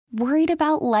Worried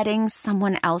about letting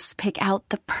someone else pick out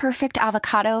the perfect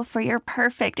avocado for your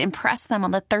perfect impress them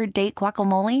on the third date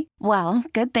guacamole? Well,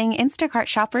 good thing Instacart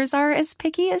shoppers are as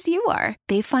picky as you are.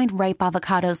 They find ripe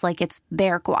avocados like it's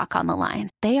their guac on the line.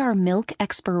 They are milk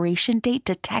expiration date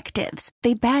detectives.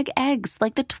 They bag eggs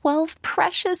like the 12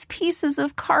 precious pieces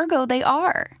of cargo they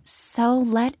are. So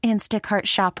let Instacart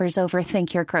shoppers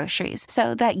overthink your groceries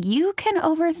so that you can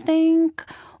overthink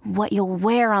what you'll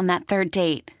wear on that third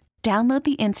date. Download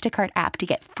the Instacart app to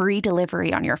get free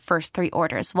delivery on your first 3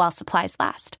 orders while supplies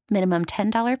last. Minimum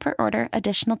 $10 per order.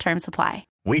 Additional terms apply.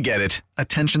 We get it.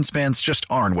 Attention spans just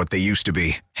aren't what they used to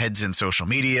be. Heads in social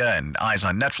media and eyes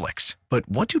on Netflix. But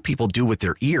what do people do with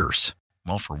their ears?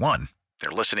 Well, for one, they're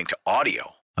listening to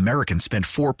audio. Americans spend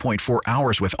 4.4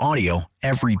 hours with audio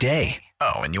every day.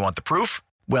 Oh, and you want the proof?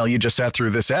 Well, you just sat through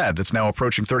this ad that's now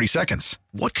approaching 30 seconds.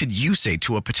 What could you say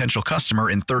to a potential customer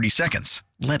in 30 seconds?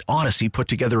 Let Odyssey put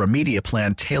together a media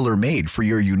plan tailor-made for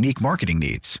your unique marketing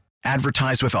needs.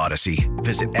 Advertise with Odyssey.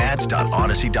 Visit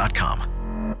ads.odyssey.com.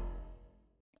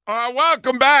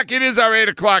 Welcome back. It is our 8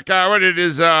 o'clock hour, and it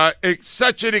is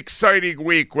such an exciting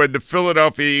week when the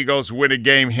Philadelphia Eagles win a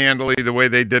game handily the way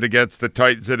they did against the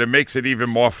Titans, and it makes it even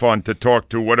more fun to talk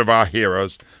to one of our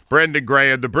heroes, Brandon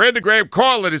Graham. The Brandon Graham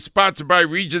Call It is sponsored by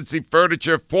Regency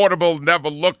Furniture. Affordable, never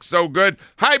looked so good.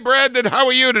 Hi, Brandon. How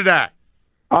are you today?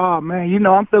 Oh, man,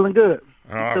 I'm feeling good.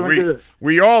 Good.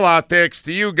 We all are, thanks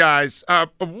to you guys.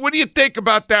 What do you think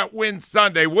about that win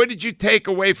Sunday? What did you take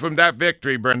away from that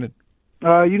victory, Brendan?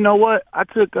 You know what?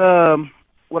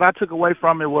 What I took away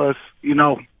from it was,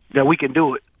 that we can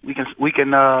do it. We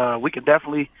can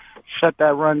definitely shut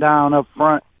that run down up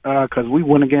front because we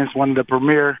went against one of the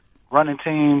premier running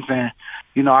teams, and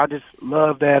I just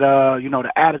love that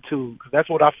the attitude, because that's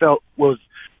what I felt was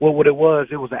what it was.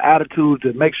 It was an attitude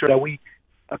to make sure that we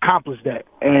accomplished that.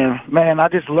 And man, I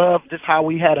just love just how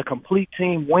we had a complete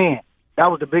team win.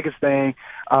 That was the biggest thing.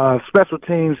 Special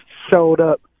teams showed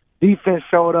up. Defense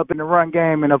showed up in the run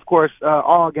game, and, of course,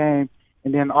 all game.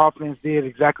 And then offense did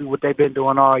exactly what they've been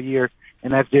doing all year,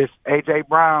 and that's just A.J.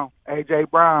 Brown.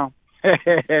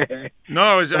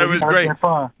 No, it was great.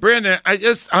 Brandon,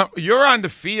 you're on the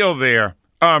field there.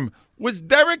 Was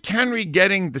Derrick Henry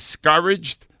getting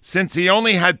discouraged since he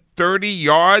only had 30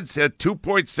 yards at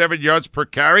 2.7 yards per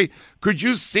carry? Could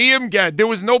you see him there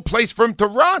was no place for him to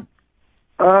run?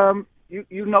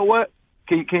 You know what?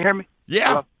 Can you hear me? Yeah.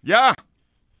 Hello? Yeah.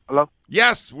 Hello?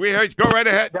 Yes, we heard. Go right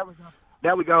ahead.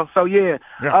 There we go. So, yeah.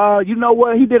 You know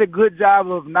what? He did a good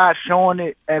job of not showing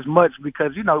it as much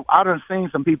because, I done seen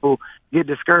some people get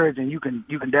discouraged, and you can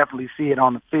definitely see it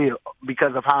on the field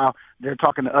because of how they're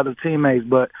talking to other teammates.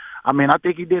 But, I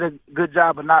think he did a good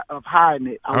job of hiding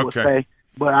it, I would say.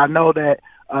 But I know that,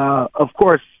 of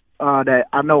course, that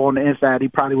I know on the inside he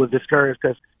probably was discouraged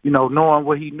because, knowing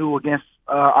what he knew against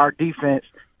our defense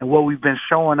and what we've been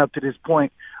showing up to this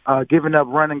point, giving up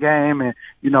running game and,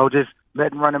 just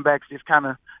letting running backs just kind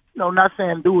of, not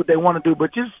saying do what they want to do,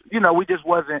 but just, we just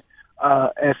wasn't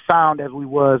as sound as we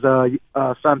was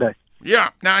Sunday.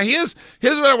 Yeah. Now, here's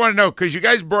what I want to know, because you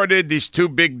guys brought in these 2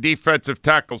 big defensive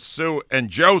tackles, Sue and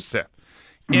Joseph.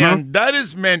 Mm-hmm. And that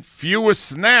has meant fewer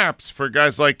snaps for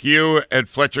guys like you and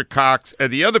Fletcher Cox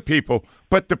and the other people.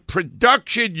 But the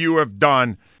production you have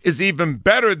done is even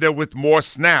better than with more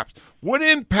snaps. What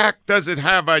impact does it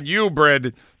have on you,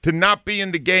 Brandon, to not be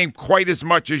in the game quite as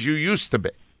much as you used to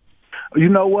be? You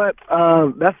know what?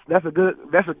 That's a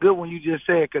good one you just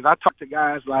said, because I talk to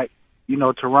guys like,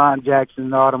 Teron Jackson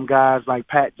and all them guys like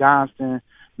Pat Johnston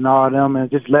and all them, and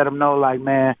just let them know, like,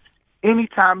 man,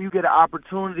 anytime you get an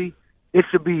opportunity, it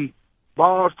should be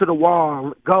balls to the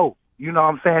wall, go. You know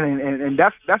what I'm saying? And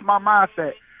that's my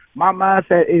mindset. My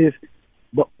mindset is,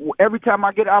 but every time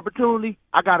I get an opportunity,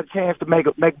 I got a chance to make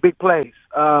big plays,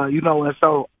 and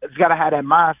so it's got to have that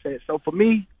mindset. So for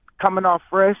me, coming off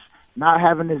fresh, not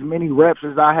having as many reps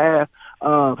as I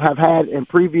have had in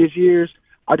previous years,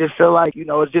 I just feel like,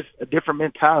 it's just a different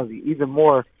mentality, even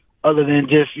more other than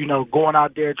just, going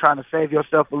out there trying to save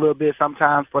yourself a little bit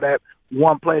sometimes for that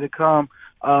one play to come.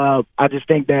 I just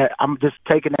think that I'm just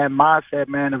taking that mindset,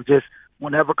 man, of just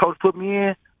whenever coach put me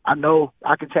in, I know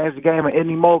I can change the game at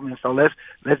any moment. So let's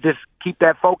just keep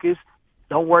that focus.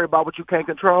 Don't worry about what you can't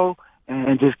control,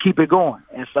 and just keep it going.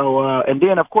 And so, and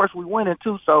then of course we winning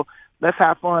too. So let's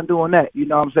have fun doing that. You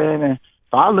know what I'm saying? And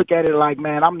so I look at it like,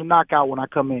 man, I'm the knockout when I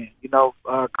come in.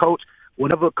 Coach,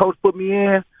 whenever coach put me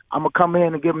in, I'm gonna come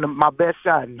in and give him my best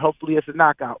shot, and hopefully it's a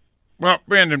knockout. Well,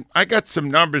 Brandon, I got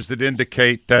some numbers that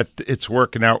indicate that it's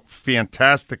working out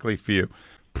fantastically for you.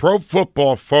 Pro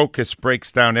Football Focus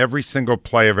breaks down every single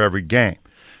play of every game,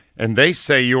 and they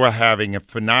say you are having a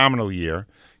phenomenal year.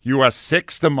 You are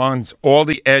sixth amongst all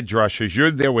the edge rushers.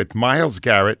 You're there with Myles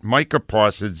Garrett, Micah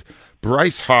Parsons,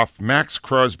 Bryce Huff, Max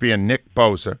Crosby, and Nick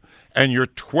Bosa. And you're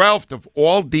 12th of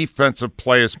all defensive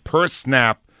players per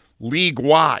snap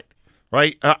league-wide,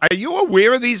 right? Are you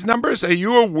aware of these numbers? Are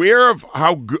you aware of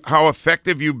how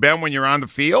effective you've been when you're on the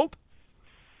field?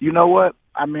 You know what?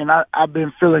 I mean, I've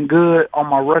been feeling good on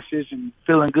my rushes and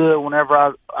feeling good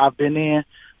whenever I've been in.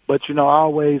 But, I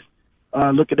always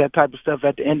look at that type of stuff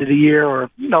at the end of the year or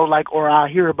I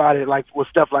hear about it like with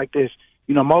stuff like this.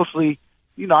 Mostly,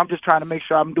 I'm just trying to make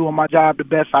sure I'm doing my job the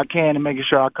best I can and making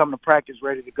sure I come to practice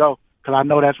ready to go because I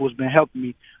know that's what's been helping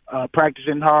me,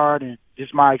 practicing hard and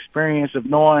just my experience of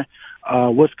knowing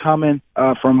what's coming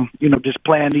from, just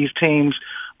playing these teams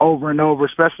over and over,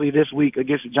 especially this week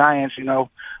against the Giants.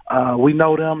 We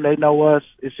know them, they know us.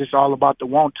 It's just all about the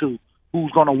want to.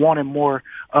 Who's going to want it more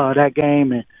that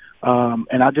game?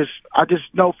 And I just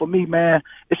know for me, man,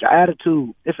 it's an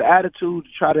attitude. It's an attitude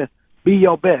to try to be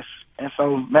your best. And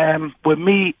so, man, with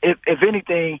me, if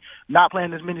anything, not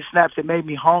playing as many snaps, it made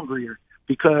me hungrier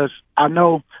because I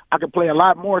know I can play a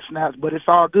lot more snaps, but it's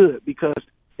all good because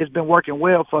it's been working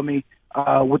well for me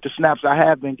with the snaps I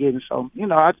have been getting. So,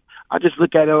 I just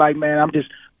look at it like, man, I'm just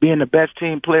being the best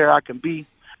team player I can be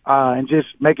and just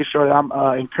making sure that I'm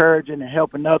encouraging and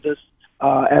helping others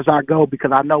as I go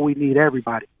because I know we need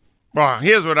everybody. Well,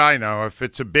 here's what I know. If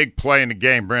it's a big play in the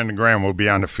game, Brandon Graham will be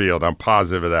on the field. I'm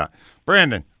positive of that.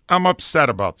 Brandon, I'm upset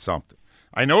about something.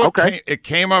 I know it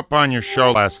came up on your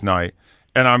show last night,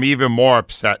 and I'm even more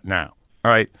upset now.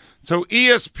 All right? So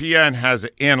ESPN has an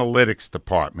analytics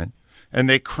department, and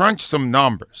they crunch some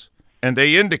numbers, and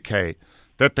they indicate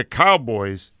that the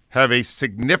Cowboys have a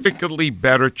significantly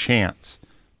better chance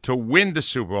to win the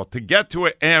Super Bowl, to get to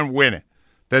it and win it,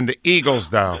 than the Eagles,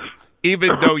 though,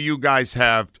 even though you guys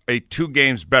have a 2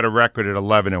 games better record at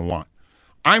 11-1.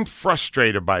 I'm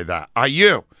frustrated by that. Are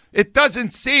you? It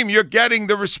doesn't seem you're getting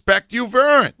the respect you've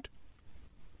earned.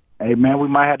 Hey, man, we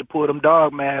might have to pull them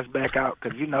dog masks back out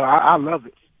because, I love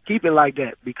it. Keep it like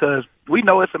that because we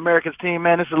know it's America's team,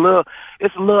 man. It's a little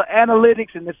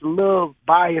analytics and it's a little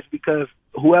biased because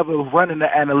whoever's running the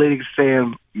analytics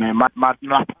saying, man, my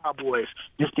Cowboys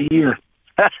just a year.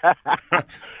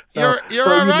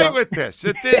 You're all right with this.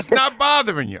 It's not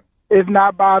bothering you. It's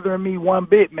not bothering me one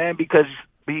bit, man, because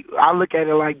I look at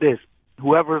it like this.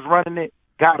 Whoever's running it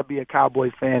got to be a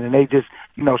Cowboys fan, and they just,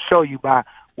 show you by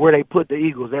where they put the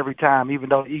Eagles every time, even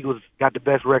though the Eagles got the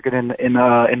best record in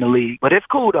the league. But it's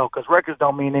cool, though, because records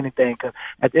don't mean anything, because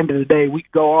at the end of the day, we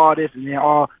go all this and then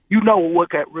what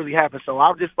could really happen. So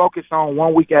I'll just focus on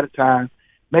 1 week at a time,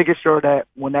 making sure that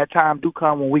when that time do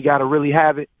come when we got to really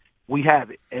have it, we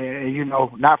have it. And,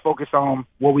 not focus on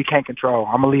what we can't control.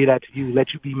 I'm going to leave that to you,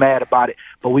 let you be mad about it.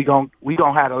 But we gonna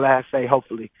have the last say,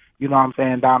 hopefully, down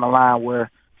the line where,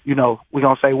 we're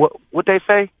going to say what they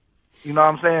say. You know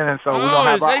what I'm saying? And so we're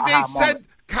going to have they said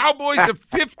Cowboys are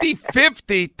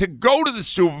 50-50 to go to the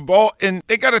Super Bowl, and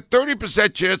they got a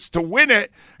 30% chance to win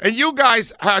it. And you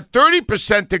guys had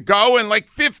 30% to go and like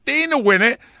 15 to win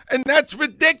it, and that's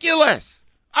ridiculous.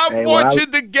 I'm watching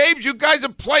the games. You guys are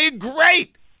playing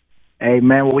great. Hey,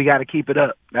 man, we got to keep it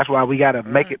up. That's why we got to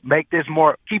make this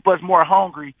more, keep us more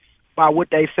hungry by what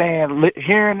they saying,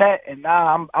 hearing that, and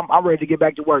now I'm ready to get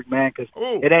back to work, man, because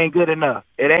it ain't good enough.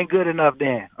 It ain't good enough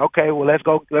then. Okay, well, let's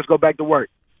go back to work.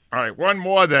 All right, one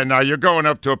more then. Now, you're going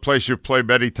up to a place you've played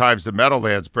many times, the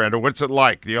Meadowlands, Brandon. What's it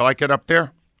like? Do you like it up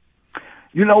there?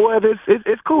 You know what?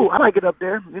 It's cool. I like it up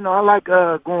there. I like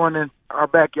going in our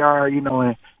backyard,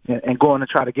 and going to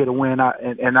try to get a win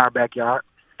in our backyard.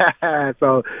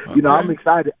 So, I'm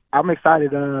excited.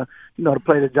 To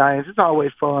play the Giants. It's always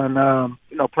fun,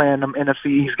 playing them NFC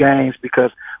East games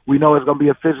because we know it's going to be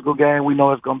a physical game. We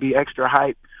know it's going to be extra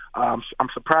hype. I'm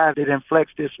surprised they didn't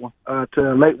flex this one to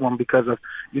a late one because of,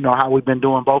 how we've been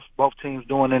doing both teams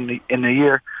doing in the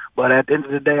year. But at the end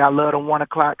of the day, I love the 1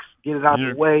 o'clock, get it out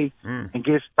the way and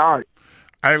get started.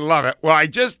 I love it. Well, I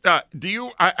think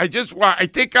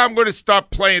I'm going to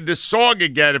stop playing this song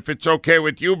again if it's okay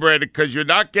with you, Brandon, because you're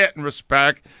not getting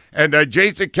respect. And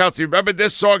Jason Kelce, remember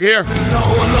this song here? No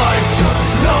one likes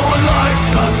us, no one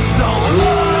likes us, no one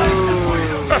likes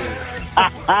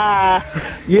us.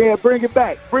 Yeah, bring it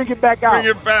back. Bring it back out. Bring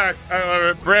it back. I love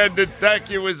it. Brandon, thank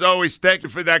you as always. Thank you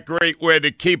for that great win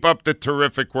and keep up the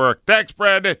terrific work. Thanks,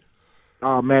 Brandon.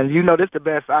 Oh, man, this is the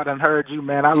best I done heard you,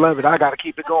 man. I love it. I got to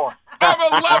keep it going.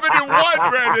 I'm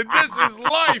 11-1, Brandon. This is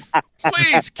life.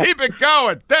 Please keep it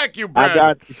going. Thank you, Brandon.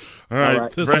 I got you. All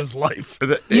right. This is life.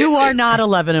 You are not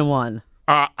 11-1.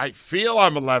 I feel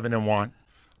I'm 11-1.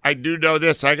 I do know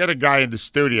this. I got a guy in the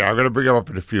studio. I'm going to bring him up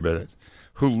in a few minutes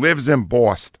who lives in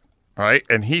Boston. All right,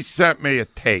 and he sent me a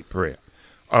tape here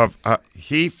of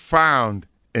he found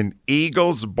an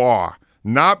Eagles bar,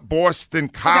 not Boston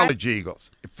College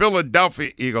Eagles,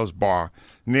 Philadelphia Eagles bar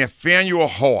near Faneuil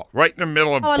Hall, right in the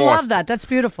middle of Boston. I love that. That's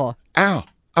beautiful. Al,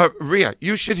 Rhea,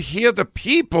 you should hear the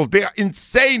people. They're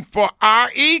insane for our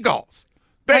Eagles.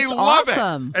 They That's love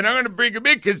awesome. it. And I'm going to bring him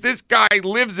in because this guy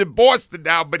lives in Boston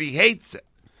now, but he hates it.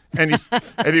 And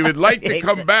he would like to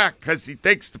come back because he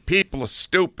thinks the people are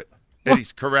stupid. And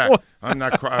he's correct. I'm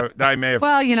not. I may have.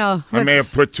 Well, I may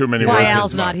have put too many words. Why in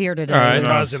Al's his not mouth. here today. All right.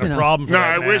 Causing a problem for No,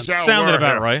 that I man. wish Al Sounded were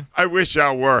about here. right. I wish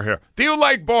Al were here. Do you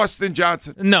like Boston,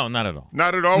 Johnson? No, not at all.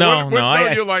 Not at all. No, what no.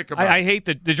 do you like about it? I hate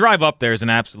the drive up there is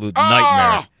an absolute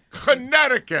nightmare.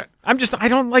 Connecticut. I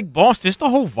don't like Boston. Just the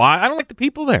whole vibe. I don't like the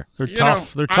people there. They're You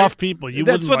tough. know, They're tough people. You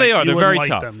That's wouldn't what they like- are. you They're wouldn't very like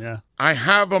tough. them, yeah. I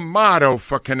have a motto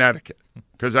for Connecticut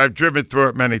because I've driven through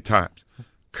it many times.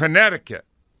 Connecticut.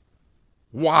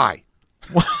 Why?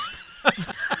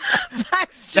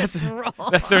 That's just wrong.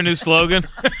 That's their new slogan.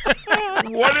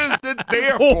 What is it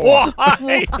there for?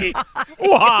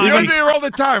 Why? You're there all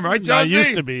the time, right, I John?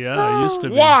 used to be, yeah. I used to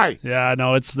be. Why? Yeah,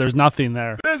 no, there's nothing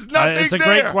there. There's nothing It's a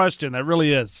there. great question. That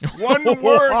really is. One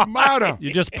word motto.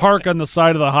 You just park on the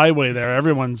side of the highway there.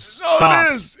 Everyone's No, it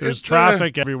stopped. is. There's It's,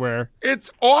 traffic everywhere. It's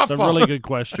It's awful. a really good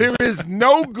question. There is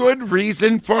no good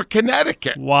reason for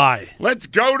Connecticut. Why? Let's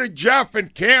go to Jeff in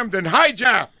Camden. Hi,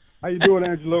 Jeff. How you doing,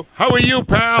 Angelo? How are you,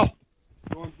 pal?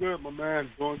 Doing good, my man.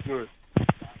 Doing good.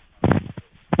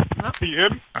 Can you hear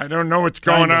me? I don't know what's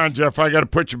going Kind of. on, Jeff. I got to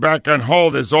put you back on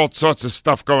hold. There's all sorts of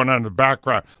stuff going on in the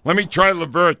background. Let me try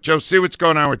Levert. Joe, see what's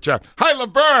going on with Jeff. Hi,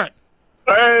 Levert.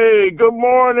 Hey, good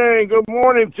morning. Good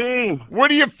morning, team. What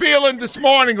are you feeling this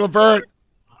morning, Levert?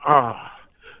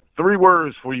 3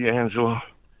 words for you, Angelo.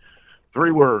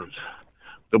 3 words.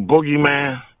 The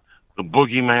boogeyman, the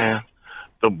boogeyman,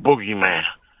 the boogeyman.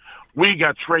 We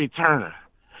got Trey Turner.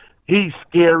 He's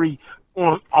scary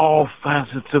on all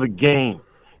facets of the game.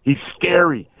 He's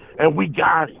scary, and we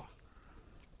got him.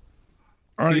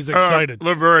 All right, He's excited.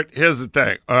 Levert, here's the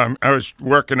thing. I was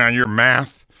working on your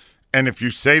math, and if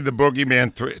you say the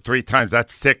boogeyman three times,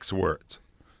 that's 6 words.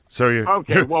 So you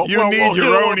Okay, well, you well, need well, your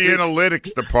he'll own appear-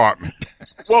 analytics department.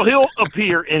 Well, he'll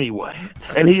appear anyway,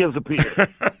 and he has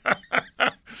appeared.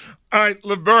 All right,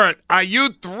 Levert, are you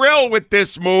thrilled with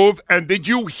this move? And did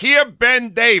you hear Ben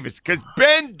Davis? Because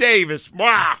Ben Davis,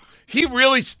 wow, he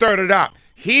really stirred it up.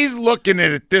 He's looking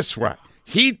at it this way.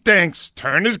 He thinks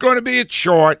Turner's going to be at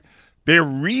short. They're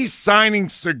re-signing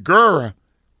Segura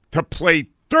to play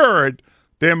third.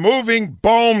 They're moving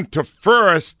Bohm to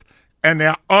first, and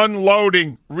they're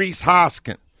unloading Reese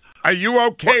Hoskins. Are you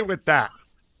okay with that?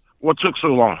 What took so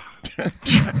long?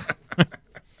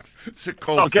 It's a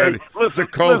cold Okay, city. It's a listen,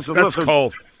 cold. listen, That's listen.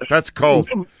 cold. That's cold.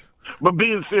 But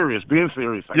being serious. I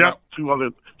Yep. got two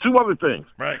other things.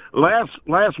 Right.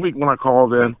 Last week when I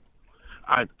called in,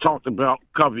 I talked about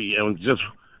Covey and just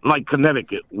like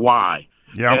Connecticut. Why?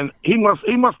 Yeah. And he must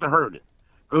have heard it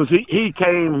because he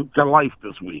came to life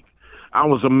this week. I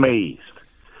was amazed.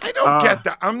 I don't get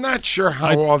that. I'm not sure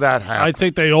how all that happened. I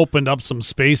think they opened up some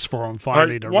space for him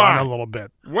finally to Why? run a little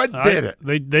bit. What did it?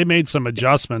 They made some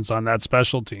adjustments on that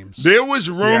special teams. There was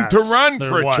room to Yes, run there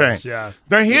for a was, change. yeah.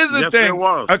 Now, here's the Yes, thing. there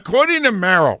was. According to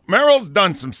Merrill's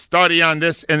done some study on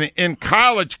this, and in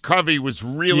college, Covey was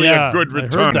really Yeah, a good I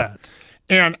heard returner. that.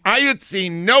 And I had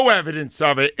seen no evidence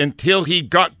of it until he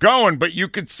got going, but you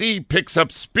could see he picks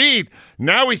up speed.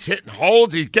 Now he's hitting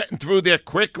holds. He's getting through there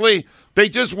quickly. They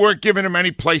just weren't giving him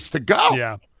any place to go.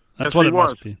 Yeah, that's Yes, what he it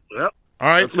must was. be. Yep. All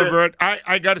right, That's it. Levert,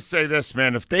 I got to say this,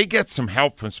 man. If they get some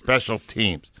help from special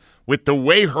teams, with the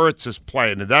way Hurts is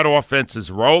playing and that offense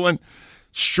is rolling,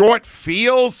 short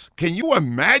fields, can you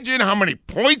imagine how many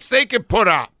points they could put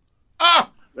up? Ah!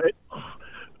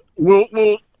 Well,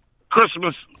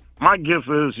 Christmas. My gift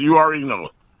is you already know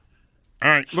it. All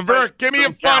right, Levert, give me a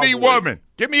Some funny cowboy. woman.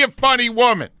 Give me a funny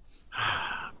woman.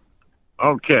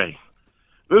 Okay.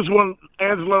 This one,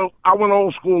 Angelo, I went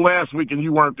old school last week and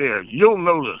you weren't there. You'll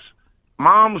know this.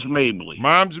 Mom's Mabley.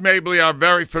 Moms Mabley are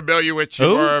very familiar with you.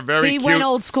 Who? Are very He cute. went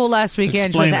old school last weekend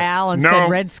Explain with it. Al and No. said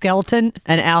Red Skelton,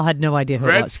 and Al had no idea who it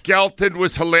Red was. Skelton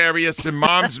was hilarious, and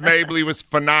Moms Mabley was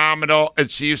phenomenal, and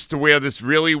she used to wear this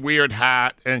really weird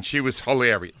hat, and she was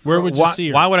hilarious. Where would you see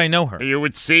her? Why would I know her? You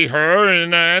would see her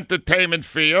in an entertainment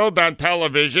field on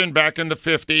television back in the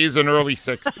 50s and early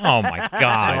 60s. Oh my God!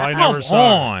 I Come never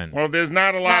saw her. on. Well, there's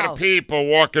not a lot No. of people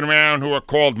walking around who are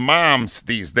called moms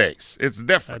these days. It's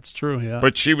different. That's true, yeah.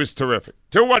 But she was terrific.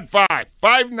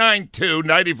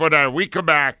 215-592-94. We come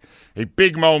back. A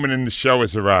big moment in the show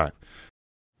has arrived.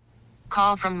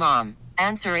 Call from mom.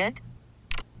 Answer it.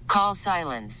 Call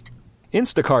silenced.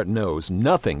 Instacart knows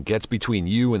nothing gets between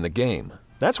you and the game.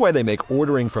 That's why they make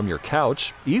ordering from your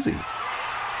couch easy.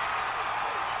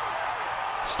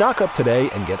 Stock up today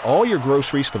and get all your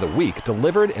groceries for the week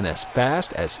delivered in as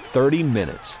fast as 30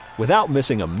 minutes without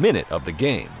missing a minute of the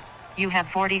game. You have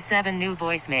 47 new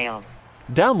voicemails.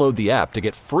 Download the app to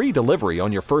get free delivery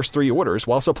on your first 3 orders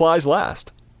while supplies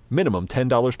last. Minimum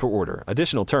 $10 per order.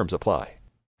 Additional terms apply.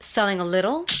 Selling a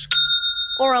little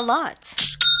or a lot?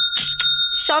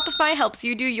 Shopify helps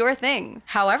you do your thing,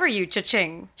 however you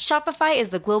cha-ching. Shopify is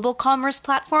the global commerce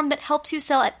platform that helps you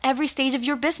sell at every stage of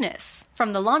your business.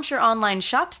 From the launch your online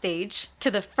shop stage,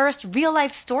 to the first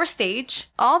real-life store stage,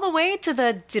 all the way to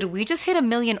the did we just hit 1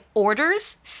 million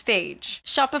orders stage.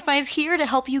 Shopify's here to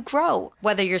help you grow.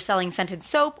 Whether you're selling scented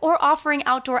soap or offering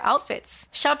outdoor outfits,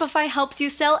 Shopify helps you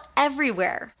sell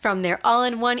everywhere. From their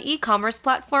all-in-one e-commerce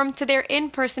platform to their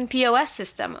in-person POS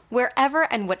system, wherever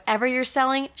and whatever you're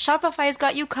selling, Shopify's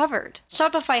got you covered.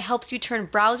 Shopify helps you turn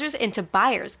browsers into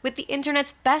buyers with the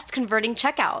internet's best converting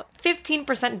checkout.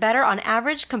 15% better on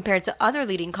average compared to other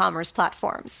leading commerce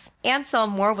platforms. And sell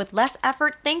more with less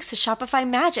effort thanks to Shopify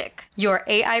Magic, your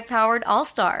AI-powered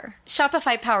all-star.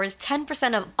 Shopify powers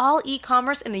 10% of all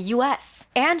e-commerce in the U.S.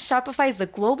 And Shopify is the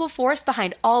global force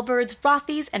behind Allbirds,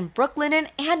 Rothy's, and Brooklinen,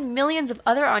 and millions of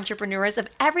other entrepreneurs of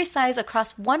every size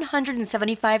across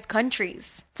 175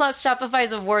 countries. Plus,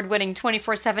 Shopify's award-winning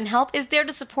 24/7 help is there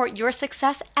to support your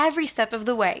success every step of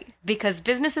the way. Because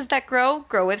businesses that grow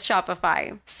with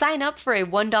Shopify. Sign up for a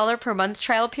 $1 per month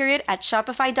trial period at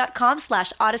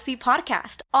shopify.com/Odyssey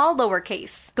Podcast, all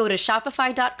lowercase. Go to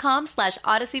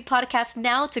shopify.com/Odyssey Podcast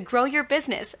now to grow your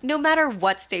business, no matter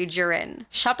what stage you're in.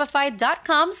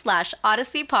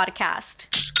 Shopify.com/Odyssey Podcast.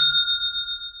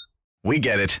 We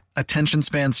get it. Attention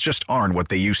spans just aren't what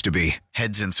they used to be.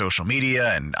 Heads in social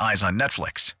media and eyes on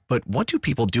Netflix. But what do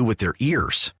people do with their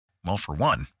ears? Well, for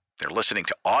one, they're listening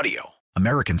to audio.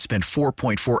 Americans spend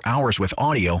 4.4 hours with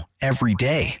audio every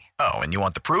day. Oh, and you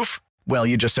want the proof? Well,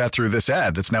 you just sat through this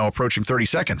ad that's now approaching 30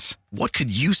 seconds. What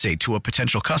could you say to a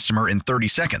potential customer in 30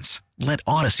 seconds? Let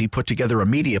Odyssey put together a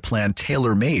media plan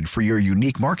tailor-made for your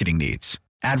unique marketing needs.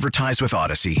 Advertise with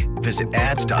Odyssey. Visit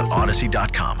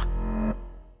ads.odyssey.com.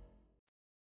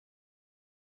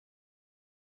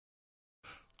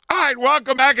 All right,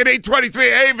 welcome back at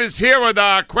 8:23. Ava's here with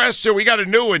our question. We got a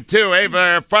new one, too.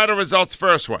 Ava, final results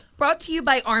first one. Brought to you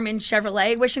by Armand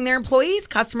Chevrolet, wishing their employees,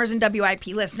 customers, and WIP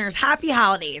listeners happy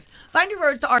holidays. Find your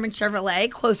roads to Armand Chevrolet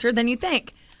closer than you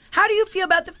think. How do you feel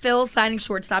about the Phils signing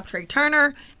shortstop Trey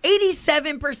Turner?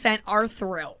 87% are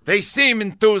thrilled. They seem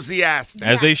enthusiastic.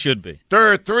 As they should be.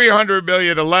 They're $300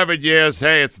 million, 11 years.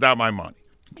 Hey, it's not my money.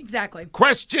 Exactly.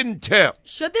 Question 2.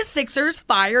 Should the Sixers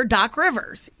fire Doc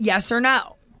Rivers? Yes or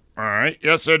no? All right,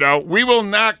 yes or no. We will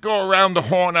not go around the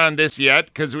horn on this yet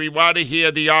because we want to hear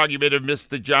the argument of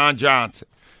Mr. John Johnson.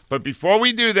 But before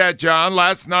we do that, John,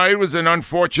 last night was an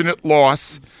unfortunate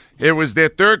loss. It was their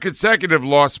 3rd consecutive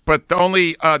loss, but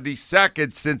only the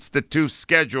 2nd since the 2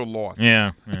 scheduled losses.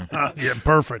 Yeah,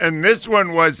 perfect. And this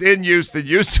one was in Houston.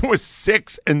 Houston was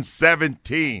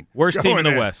 6-17. Worst team in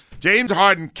the West. James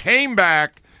Harden came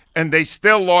back, and they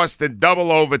still lost in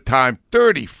double overtime.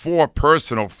 34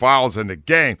 personal fouls in the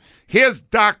game. Here's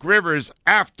Doc Rivers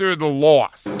after the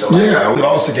loss. Yeah, we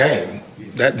lost the game.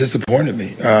 That disappointed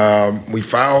me. We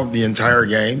fouled the entire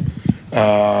game.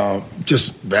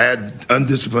 Just bad,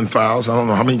 undisciplined fouls. I don't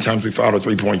know how many times we fouled a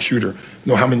three-point shooter.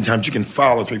 Know how many times you can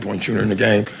foul a three-point shooter in the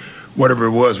game. Whatever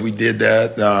it was, we did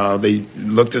that. They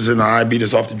looked us in the eye, beat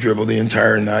us off the dribble the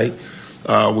entire night.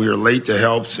 We were late to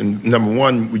helps, and number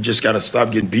one, we just got to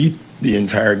stop getting beat the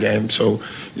entire game. So,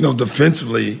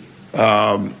 defensively,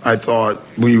 I thought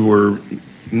we were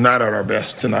not at our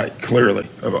best tonight, clearly.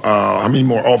 How many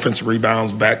more offensive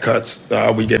rebounds, back cuts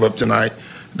we gave up tonight?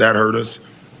 That hurt us.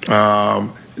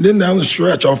 And then down the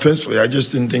stretch, offensively, I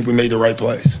just didn't think we made the right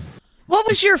plays. What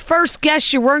was your first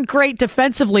guess? You weren't great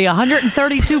defensively,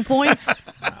 132 points?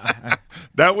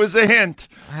 That was a hint.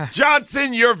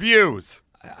 Johnson, your views.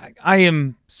 I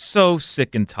am so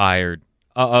sick and tired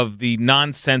of the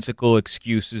nonsensical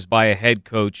excuses by a head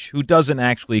coach who doesn't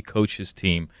actually coach his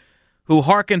team, who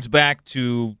harkens back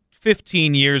to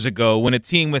 15 years ago when a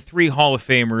team with 3 Hall of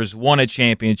Famers won a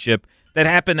championship that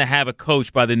happened to have a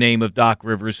coach by the name of Doc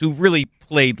Rivers who really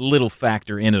played little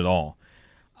factor in it all.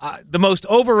 The most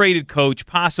overrated coach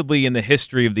possibly in the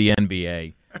history of the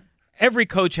NBA. Every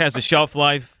coach has a shelf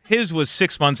life. His was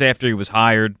 6 months after he was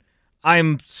hired.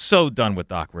 I'm so done with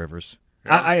Doc Rivers.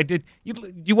 Yeah. I did.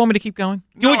 Do you want me to keep going?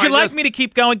 Would you like me to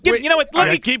keep going? You know what? Let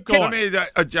me keep going.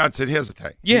 Johnson, here's the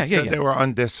thing. Yeah, he said they were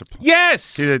undisciplined.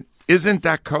 Yes. Isn't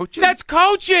that coaching? That's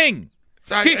coaching.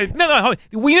 No.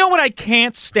 You know what I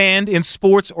can't stand in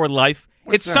sports or life?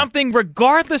 It's that? something,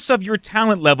 regardless of your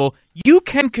talent level, you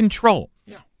can control.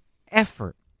 Yeah.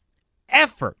 Effort.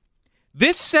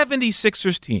 This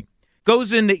 76ers team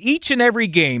goes into each and every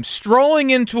game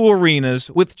strolling into arenas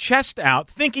with chest out,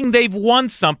 thinking they've won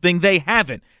something they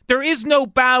haven't. There is no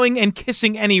bowing and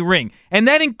kissing any ring, and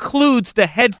that includes the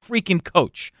head freaking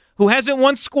coach, who hasn't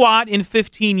won squat in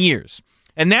 15 years.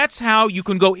 And that's how you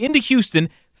can go into Houston,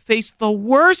 face the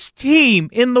worst team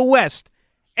in the West,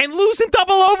 and lose in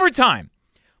double overtime.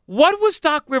 What was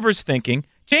Doc Rivers thinking?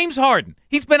 James Harden,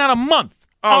 he's been out a month.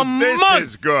 This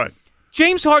is good.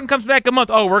 James Harden comes back a month.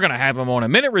 Oh, we're going to have him on a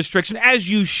minute restriction, as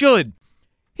you should.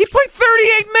 He played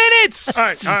 38 minutes. All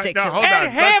right, now, hold At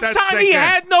on. Let that halftime, sink he in.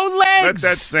 had no legs.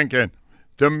 Let that sink in.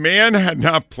 The man had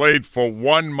not played for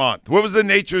 1 month. What was the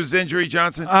nature of his injury,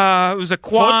 Johnson? It was a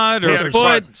quad or a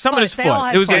foot. Some of his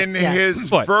foot. It was in his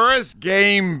first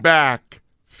game back,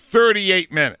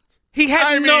 38 minutes. He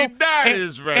had that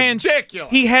is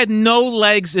ridiculous. He had no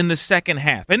legs in the second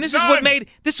half, and this is what made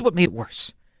it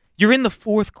worse. You're in the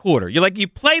fourth quarter. You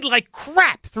played like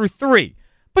crap through 3,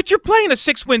 but you're playing a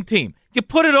 6-win team. You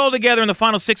put it all together in the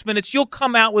final 6 minutes, you'll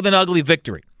come out with an ugly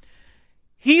victory.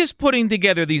 He is putting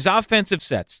together these offensive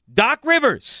sets. Doc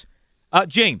Rivers,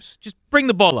 James, just bring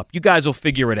the ball up. You guys will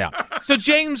figure it out. So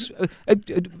James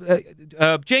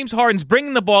Harden's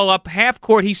bringing the ball up half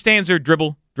court. He stands there,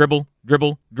 dribble. Fat.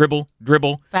 Dribble,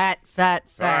 fat.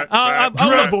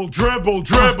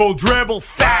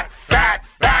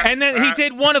 And then he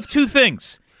did one of two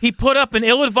things. He put up an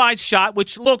ill-advised shot,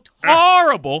 which looked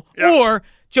horrible, or,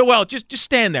 Joel, just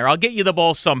stand there. I'll get you the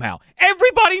ball somehow.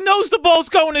 Everybody knows the ball's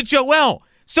going to Joel,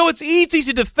 so it's easy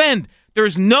to defend.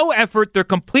 There's no effort. They're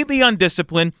completely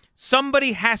undisciplined.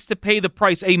 Somebody has to pay the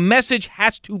price. A message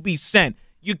has to be sent.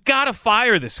 You got to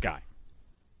fire this guy.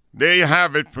 There you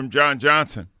have it from John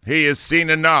Johnson. He has seen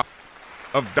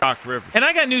enough of Doc Rivers. And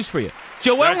I got news for you.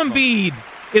 Joel Embiid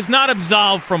is not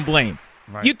absolved from blame.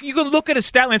 Right. You can look at his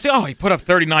stat line and say, oh, he put up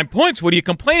 39 points. What are you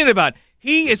complaining about?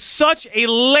 He is such a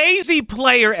lazy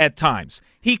player at times.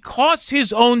 He costs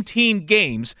his own team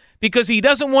games because he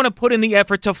doesn't want to put in the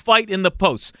effort to fight in the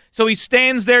post. So he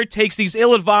stands there, takes these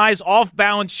ill-advised,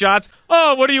 off-balance shots.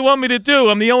 Oh, what do you want me to do?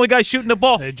 I'm the only guy shooting the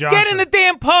ball. Hey, Johnson. Get in the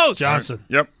damn post. Johnson.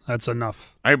 Yep. That's enough.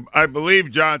 I believe,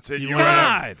 Johnson, you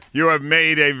have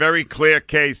made a very clear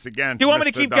case against Do you want Mr.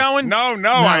 me to keep Doc. going? No.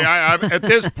 I at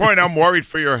this point, I'm worried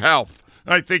for your health.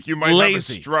 I think you might have a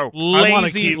stroke.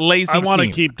 I want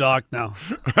to keep Doc now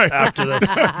after this.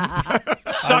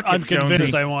 I'm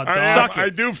convinced I want Doc. I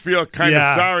do feel kind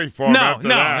of sorry for him after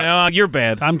that. No, you're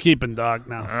bad. I'm keeping Doc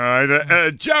now. All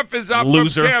right, Jeff is up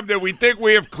Loser. from Camden. We think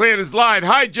we have cleared his line.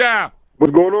 Hi, Jeff.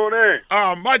 What's going on there?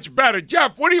 Oh, much better.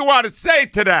 Jeff, what do you want to say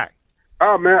today?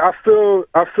 Oh, man, I feel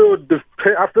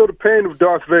the pain of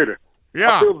Darth Vader.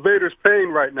 Yeah. I feel Vader's pain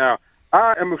right now.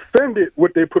 I am offended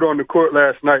what they put on the court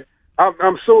last night.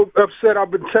 I'm so upset. I've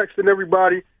been texting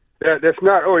everybody. That's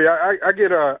not. Oh yeah, I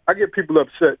get people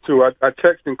upset too. I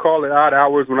text and call at odd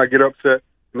hours when I get upset,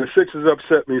 and the Sixers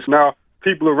upset me. So now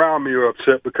people around me are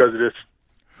upset because of this.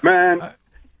 Man,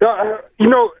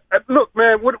 look,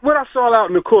 man, what I saw out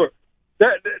in the court,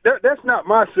 that's not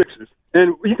my Sixers.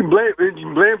 And you can blame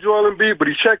Joel Embiid, but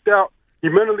he checked out. He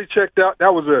mentally checked out.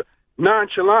 That was a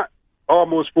nonchalant,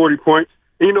 almost 40 points.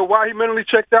 And you know why he mentally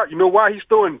checked out? You know why he's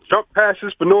throwing jump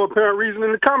passes for no apparent reason?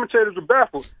 And the commentators were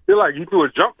baffled. They're like, he threw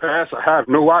a jump pass. I have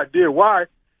no idea why.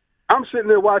 I'm sitting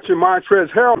there watching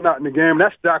Montrezl Harrell not in the game.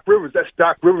 That's Doc Rivers.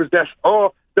 That's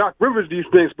all Doc Rivers, these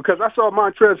things, because I saw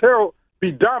Montrezl Harrell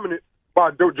be dominant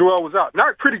while Joel was out.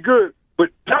 Not pretty good, but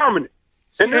dominant.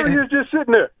 And then he was just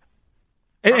sitting there.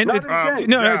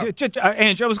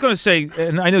 Ange, I was going to say,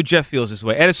 and I know Jeff feels this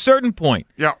way, at a certain point,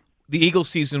 the Eagles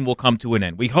season will come to an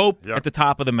end. We hope at the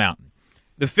top of the mountain.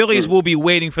 The Phillies will be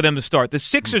waiting for them to start. The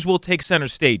Sixers will take center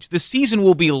stage. The season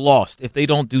will be lost if they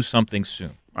don't do something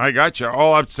soon. I got you.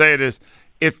 All I'm saying is,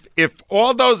 if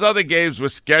all those other games were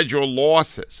scheduled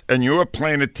losses and you were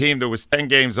playing a team that was 10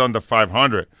 games under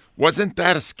 500, wasn't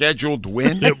that a scheduled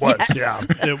win? It was,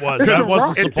 it was. That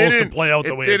wasn't supposed to play out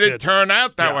the way it did. It didn't turn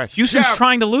out that way. Houston's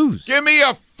trying to lose. Give me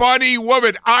a funny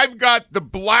woman. I've got the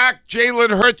black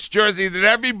Jalen Hurts jersey that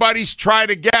everybody's trying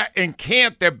to get and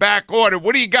can't. They're back ordered.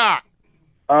 What do you got?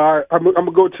 I'm going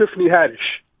to go Tiffany Haddish.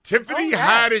 Tiffany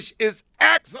Haddish is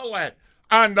excellent.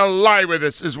 On the line with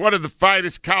us is one of the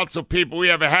finest council people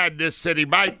we ever had in this city,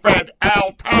 my friend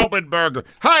Al Taubenberger.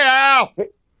 Hi, Al.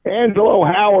 Angelo,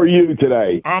 how are you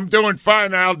today? I'm doing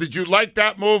fine, Al. Did you like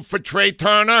that move for Trey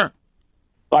Turner?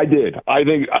 I did. I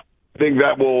think think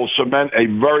that will cement a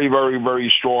very, very,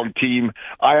 very strong team.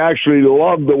 I actually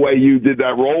love the way you did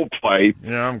that role play.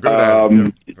 Yeah, I'm good at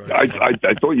it.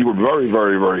 I thought you were very,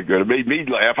 very, very good. It made me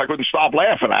laugh. I couldn't stop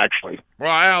laughing, actually.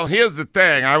 Well, Al, here's the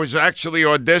thing. I was actually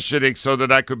auditioning so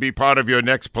that I could be part of your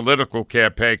next political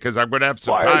campaign because I'm going to have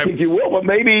some time. I think you will, but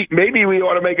maybe we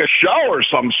ought to make a show or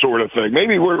some sort of thing.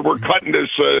 Maybe we're cutting this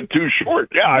too short.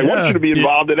 Yeah, I want you to be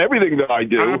involved in everything that I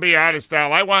do. I'll be honest,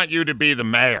 Al. I want you to be the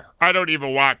mayor. I don't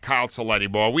even want council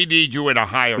anymore. We need you in a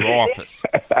higher office.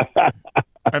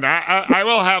 And I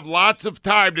will have lots of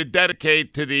time to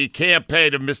dedicate to the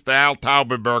campaign of Mr. Al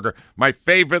Taubenberger, my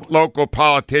favorite local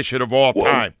politician of all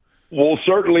time. We'll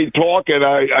certainly talk, and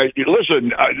I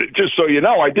listen, just so you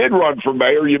know, I did run for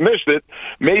mayor. You missed it.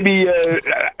 Maybe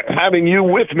having you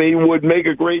with me would make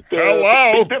a great big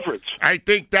difference. I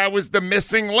think that was the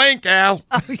missing link, Al.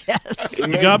 Oh, yes.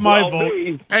 You got my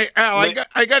vote. Hey, Al,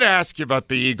 I got to ask you about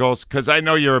the Eagles, because I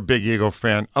know you're a big Eagle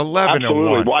fan. 11-1.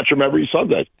 Absolutely. Watch them every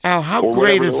Sunday. Al, how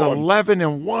great is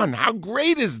 11-1? How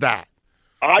great is that?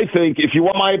 I think, if you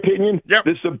want my opinion, this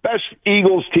is the best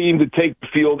Eagles team to take the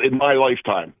field in my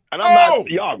lifetime. And I'm not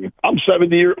young. I'm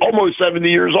almost 70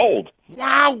 years old.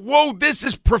 Wow, whoa, this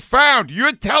is profound.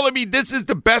 You're telling me this is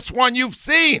the best one you've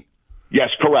seen?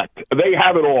 Yes, correct. They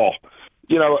have it all.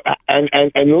 You know, and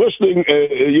listening,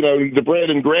 to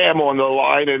Brandon Graham on the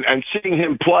line and seeing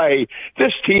him play,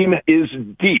 this team is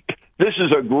deep. This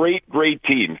is a great, great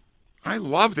team. I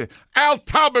loved it. Al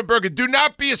Taubenberger, do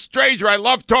not be a stranger. I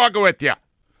love talking with you.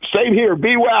 Same here.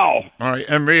 Be well. All right,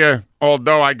 and Rhea,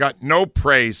 although I got no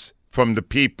praise from the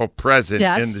people present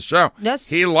in the show,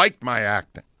 he liked my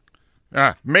acting.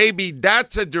 Maybe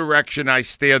that's a direction I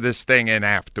steer this thing in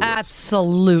afterwards.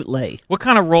 Absolutely. What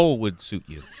kind of role would suit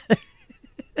you?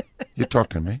 You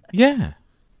talking to me? Yeah.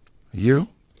 You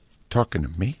talking to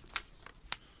me?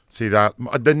 See,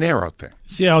 the narrow thing.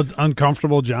 See how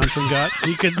uncomfortable Johnson got?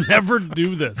 He could never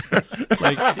do this.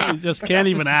 He just can't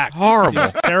even act. Horrible.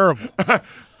 He's terrible.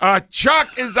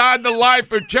 Chuck is on the line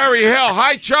for Cherry Hill.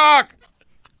 Hi, Chuck.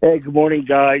 Hey, good morning,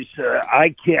 guys.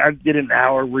 I did an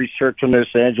hour research on this,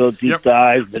 Angelo, deep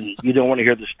dive, and you don't want to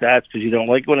hear the stats because you don't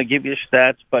like when I give you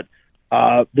stats, but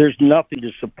there's nothing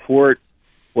to support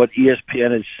what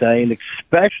ESPN is saying,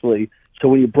 especially, so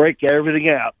when you break everything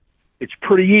out, it's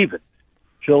pretty even.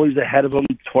 Philly's ahead of them,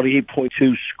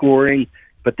 28.2 scoring,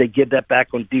 but they give that back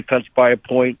on defense by a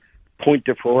point. Point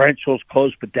differential's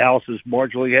close, but Dallas is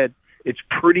marginally ahead. It's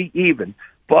pretty even.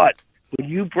 But when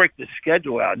you break the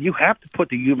schedule out, you have to put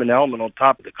the human element on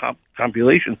top of the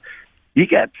compilation. You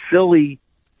got Philly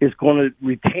is going to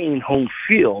retain home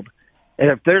field, and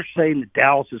if they're saying that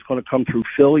Dallas is going to come through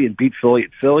Philly and beat Philly at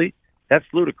Philly, that's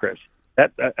ludicrous.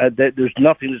 That there's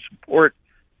nothing to support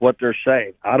what they're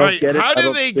saying. I don't get it. How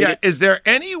do they get? Is there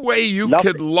any way you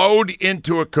could load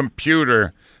into a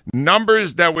computer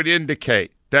numbers that would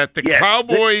indicate that the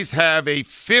Cowboys have a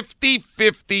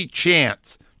 50-50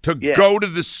 chance to go to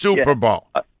the Super Bowl?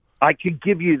 I could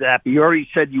give you that, but you already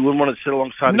said you wouldn't want to sit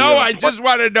alongside. No, I just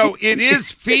want to know it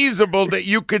is feasible that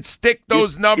you could stick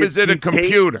those numbers in a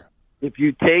computer. If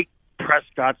you take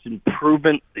Prescott's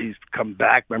improvement, he's come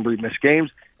back. Remember, he missed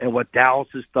games, and what Dallas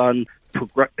has done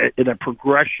in a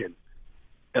progression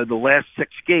of the last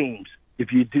 6 games.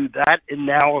 If you do that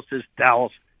analysis,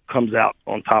 Dallas comes out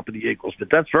on top of the Eagles. But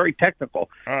that's very technical.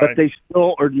 But they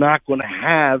still are not going to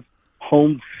have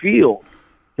home field.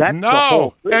 That's the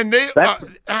whole thing.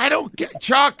 And I don't get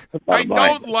Chuck. I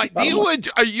don't like.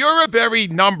 You're a very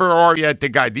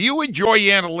number-oriented guy. Do you enjoy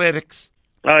analytics?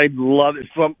 I love it.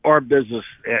 From our business,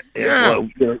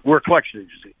 we're a collection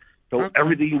agency, so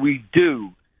everything we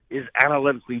do is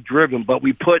analytically driven. But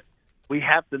we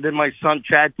have to. Then my son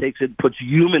Chad takes it and puts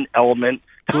human element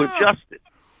to adjust it.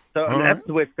 So that's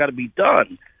the way it's got to be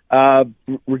done.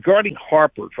 Regarding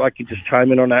Harper, if I could just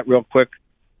chime in on that real quick.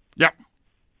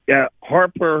 Yeah,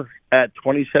 Harper at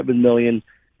 $27 million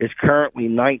is currently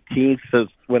 19th. So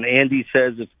when Andy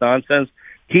says it's nonsense,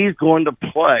 he's going to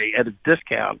play at a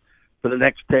discount for the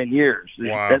next 10 years.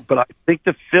 Wow. But I think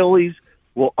the Phillies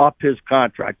will up his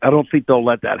contract. I don't think they'll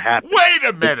let that happen. Wait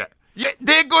a minute.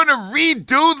 They're going to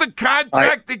redo the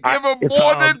contract to give him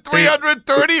more than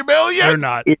 $330 million? They're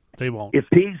not. They won't. If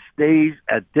he stays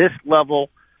at this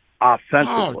level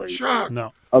offensively. Oh, Chuck.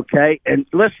 No. Okay? And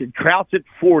listen, Trout's at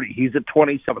 40. He's at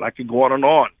 27. I could go on and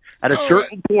on. At a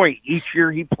certain point, each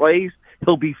year he plays,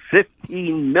 he'll be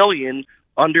 $15 million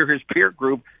under his peer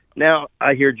group. Now,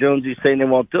 I hear Jonesy saying they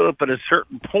won't do it, but at a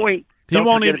certain point,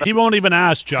 He won't even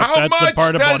ask, Chuck. How That's the much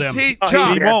part about does him. he,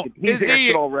 Chuck? He won't. He's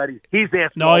answered already. He's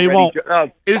answered No, already. he won't.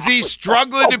 Is he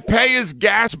struggling to pay his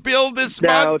gas bill this No,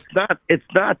 month? it's not. It's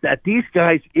not that. These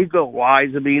guys,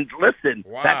 ego-wise, I mean, listen,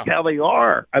 that's how they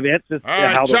are. I mean, that's just All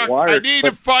right, how Chuck, they're wired. I need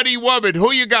a funny woman.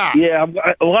 Who you got? Yeah,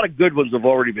 a lot of good ones have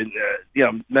already been,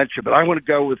 mentioned, but I want to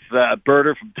go with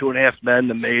Berta from 2.5 Men,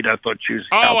 the maid. I thought she was.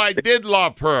 Oh, I did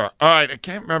love her. All right, I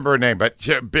can't remember her name, but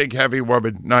big, heavy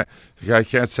woman. Not, I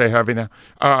can't say heavy now.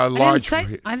 Large.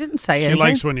 I didn't say She anything.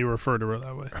 likes when you refer to her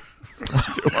that way.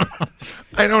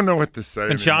 I don't know what to say.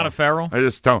 Conchana Farrell? I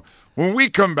just don't. When we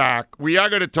come back, we are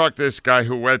going to talk to this guy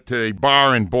who went to a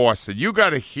bar in Boston. You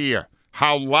got to hear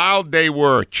how loud they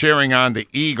were cheering on the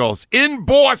Eagles in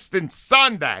Boston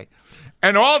Sunday.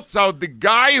 And also, the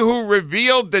guy who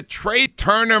revealed the Trey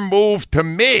Turner move to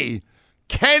me,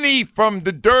 Kenny from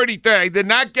the Dirty Thing. I did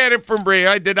not get it from Rhea.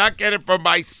 I did not get it from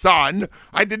my son.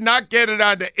 I did not get it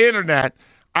on the internet.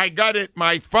 I got it,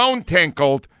 my phone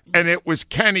tinkled, and it was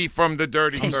Kenny from the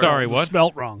Dirty Thing. I'm sorry, what?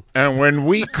 Spelt wrong. And when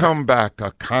we come back,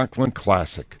 a Conklin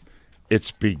classic,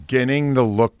 it's beginning to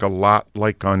look a lot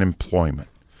like unemployment.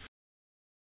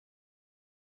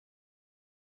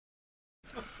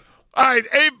 All right,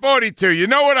 8:42. You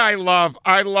know what I love?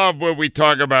 I love when we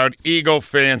talk about Eagle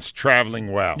fans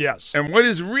traveling well. Yes. And what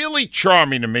is really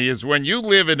charming to me is when you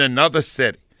live in another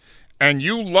city and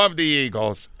you love the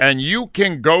Eagles and you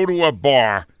can go to a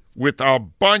bar with a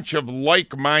bunch of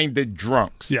like-minded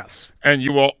drunks. Yes. And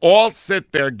you will all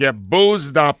sit there, get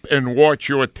boozed up, and watch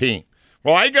your team.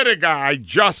 Well, I got a guy,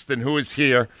 Justin, who is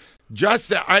here.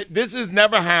 Justin, this has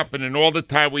never happened in all the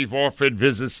time we've offered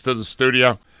visits to the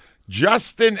studio.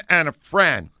 Justin and a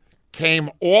friend came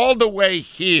all the way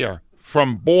here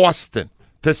from Boston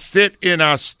to sit in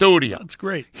our studio. That's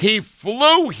great. He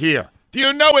flew here. Do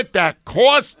you know what that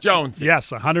cost, Jones?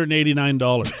 Yes,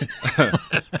 $189.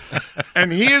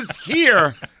 And he is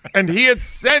here, and he had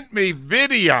sent me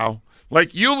video.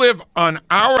 Like, you live an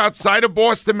hour outside of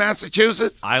Boston,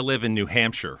 Massachusetts? I live in New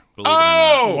Hampshire.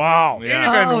 Oh, wow.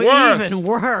 Even worse. Even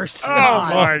worse. Oh,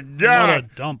 my God. What a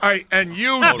dump. And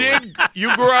you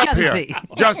grew up here.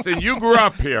 Justin, you grew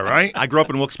up here, right? I grew up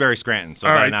in Wilkes-Barre, Scranton, so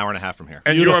All about right. an hour and a half from here.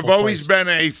 And Beautiful you have always place. been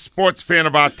a sports fan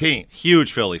of our team.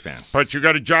 Huge Philly fan. But you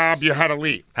got a job, you had to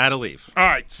leave. Had to leave. All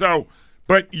right, so,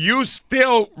 but you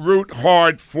still root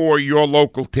hard for your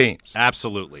local teams.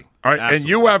 Absolutely. All right, Absolutely. and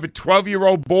you have a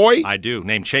 12-year-old boy? I do,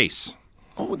 named Chase.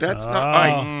 Oh, that's not. All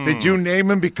right. Did you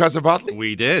name him because of Utley?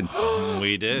 We did.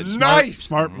 We did. Nice.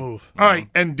 Smart move. All right,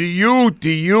 and do you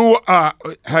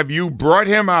have you brought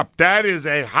him up? That is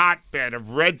a hotbed of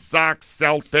Red Sox,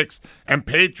 Celtics, and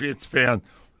Patriots fans.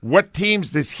 What teams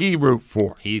does he root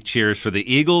for? He cheers for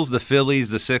the Eagles, the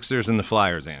Phillies, the Sixers, and the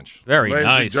Flyers, Ange. Very Ladies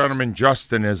nice. and gentlemen,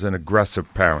 Justin is an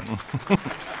aggressive parent.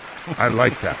 I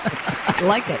like that. I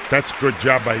like it. That's a good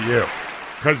job by you.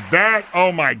 Because that,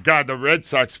 oh my God, the Red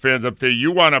Sox fans up there, you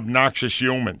want obnoxious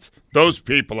humans. Those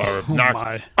people are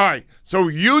obnoxious. All right, so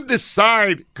you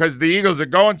decide, because the Eagles are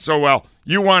going so well,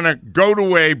 you want to go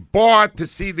to a bar to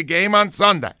see the game on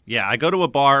Sunday. Yeah, I go to a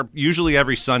bar usually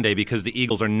every Sunday because the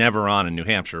Eagles are never on in New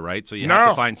Hampshire, right? So you have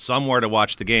to find somewhere to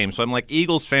watch the game. So I'm like,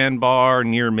 Eagles fan bar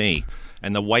near me.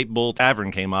 And the White Bull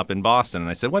Tavern came up in Boston. And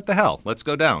I said, what the hell? Let's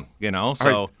go down, So All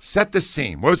right, set the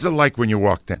scene. What was it like when you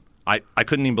walked in? I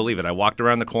couldn't even believe it. I walked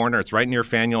around the corner. It's right near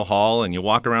Faneuil Hall, and you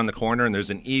walk around the corner, and there's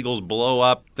an Eagles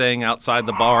blow-up thing outside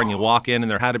the bar, and you walk in, and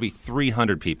there had to be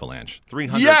 300 people, Ange.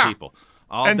 300 people.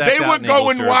 All and decked they out were in Eagles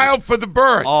going jerseys. wild for the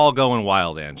birds. All going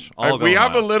wild, Ange. All going we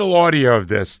have wild. a little audio of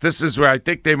this. This is where I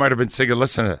think they might have been singing.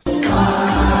 Listen to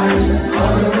this.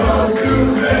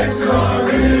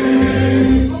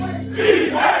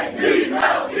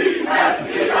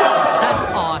 That's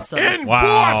awesome. In Wow.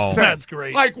 Boston. That's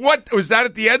great. Like, what? Was that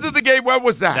at the end of the game? What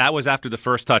was that? That was after the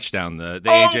first touchdown, the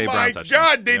oh, A.J. Brown my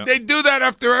touchdown. God. They do that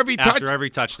after every touchdown? After every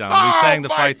touchdown. Oh, We sang the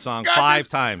my fight song goodness. 5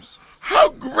 times. How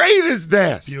great is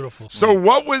this? Beautiful. So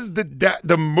what was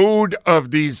the mood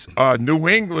of these New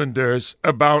Englanders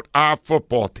about our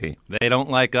football team? They don't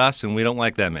like us, and we don't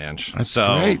like them, Ange. That's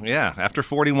so, great. yeah, after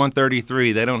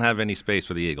 41-33, they don't have any space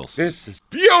for the Eagles. This is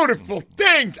beautiful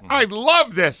things. I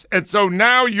love this. And so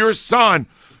now your son,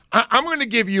 I'm going to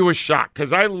give you a shot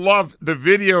because I love the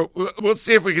video. We'll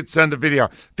see if we can send the video.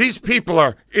 These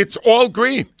people it's all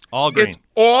green. All green. It's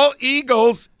all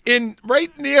Eagles in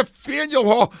right near Faneuil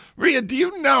Hall. Rhea, do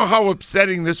you know how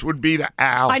upsetting this would be to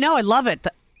Al? I know. I love it.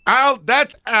 Al,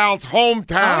 that's Al's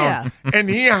hometown, Oh, yeah. and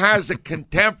he has a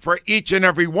contempt for each and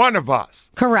every one of us.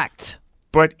 Correct.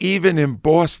 But even in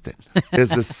Boston,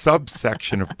 there's a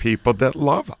subsection of people that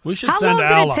love us. We should How send long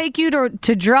Al did it take you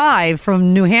to drive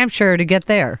from New Hampshire to get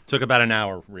there? Took about an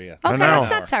hour, Rhea. Okay, that's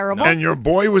not terrible. And your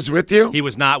boy was with you? He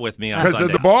was not with me on Because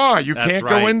Sunday. of the bar. You That's can't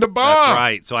right. go in the bar. That's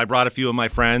right. So I brought a few of my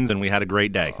friends, and we had a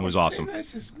great day. It was awesome.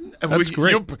 That's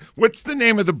great. What's the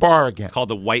name of the bar again? It's called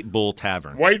the White Bull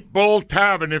Tavern. White Bull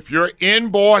Tavern. If you're in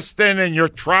Boston and you're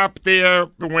trapped there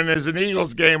when there's an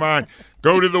Eagles game on,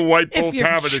 go to the White Bull If you're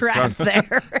Tavern. trapped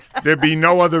there. There'd be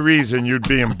no other reason you'd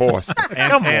be in Boston.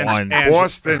 Come on.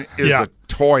 Boston is a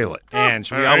toilet. And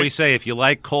we always say, if you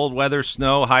like cold weather,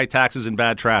 snow, high taxes, and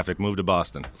bad traffic, move to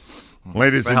Boston.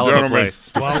 Ladies and Hell of a gentlemen, place.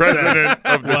 President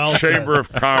of the Chamber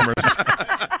of Commerce.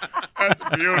 That's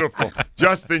beautiful.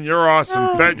 Justin, you're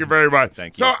awesome. Thank you very much.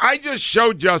 Thank you. So I just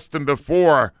showed Justin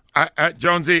before,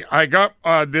 Jonesy, I got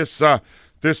this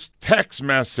text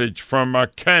message from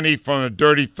Kenny from the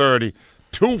Dirty 30,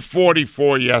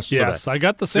 2:44 yesterday. Yes, I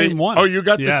got the same one. Oh, you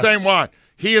got Yes. the same one.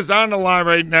 He is on the line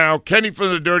right now, Kenny from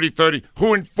the Dirty 30,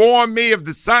 who informed me of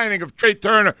the signing of Trey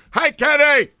Turner. Hi,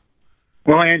 Kenny.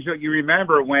 Well, Angela, you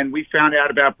remember when we found out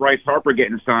about Bryce Harper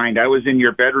getting signed, I was in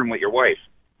your bedroom with your wife.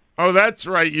 Oh, that's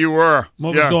right, you were.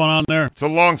 What was going on there? It's a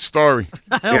long story.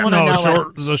 I don't want to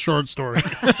know It's a short story.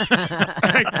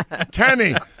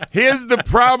 Kenny, here's the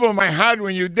problem I had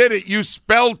when you did it. You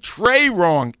spelled Trey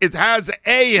wrong. It has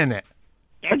A in it.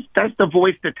 That's the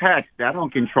voice to text. I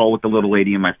don't control what the little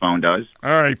lady in my phone does.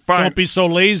 All right, fine. Don't be so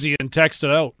lazy and text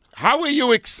it out. How are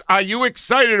you? Are you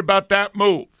excited about that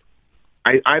move?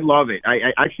 I love it.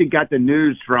 I actually got the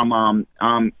news from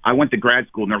I went to grad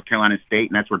school, North Carolina State,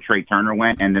 and that's where Trey Turner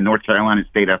went, and the North Carolina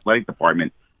State Athletic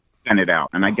Department sent it out,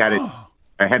 and I got it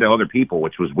ahead of other people,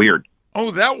 which was weird. Oh,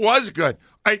 that was good.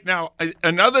 Right, now,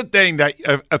 another thing that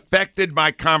affected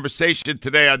my conversation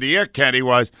today on the air, Kenny,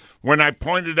 was when I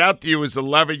pointed out to you it was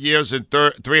 11 years and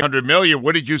 $300 million.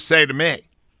 What did you say to me?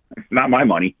 It's not my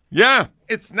money. Yeah,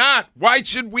 it's not. Why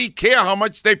should we care how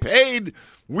much they paid?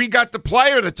 We got the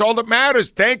player. That's all that matters.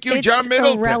 Thank you, John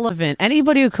Middleton. It's irrelevant.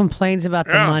 Anybody who complains about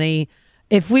the money,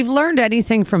 if we've learned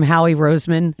anything from Howie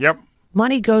Roseman,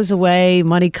 money goes away,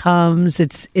 money comes.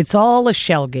 It's all a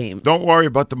shell game. Don't worry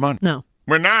about the money. No.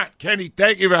 We're not. Kenny,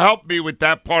 thank you for helping me with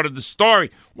that part of the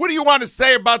story. What do you want to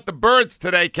say about the Birds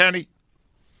today, Kenny?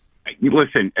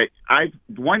 Listen,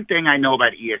 one thing I know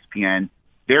about ESPN,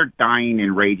 they're dying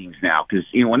in ratings now because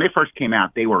when they first came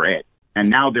out, they were it, and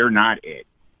now they're not it.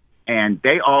 And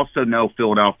they also know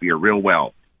Philadelphia real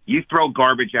well. You throw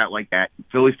garbage out like that,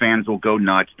 Philly fans will go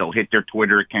nuts. They'll hit their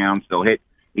Twitter accounts, they'll hit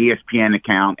ESPN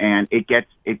account, and it gets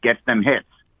them hits,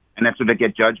 and that's what they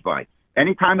get judged by.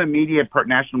 Anytime a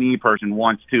national media person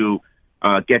wants to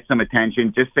get some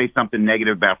attention, just say something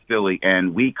negative about Philly,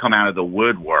 and we come out of the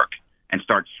woodwork and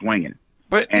start swinging.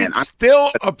 But it's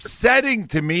still upsetting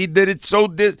to me that it's so.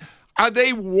 Are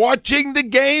they watching the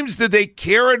games? Do they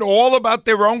care at all about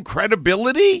their own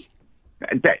credibility?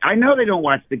 I know they don't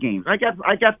watch the games. I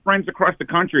got friends across the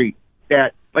country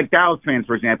that, like Dallas fans,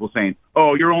 for example, saying,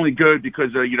 "Oh, you're only good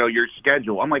because of your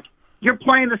schedule." I'm like, you're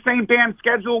playing the same damn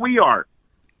schedule we are.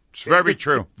 It's very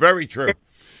true. Very true. They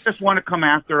just want to come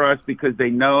after us because they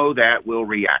know that we'll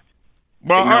react.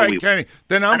 Well, all right, Kenny.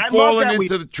 Then I'm falling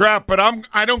into the trap, but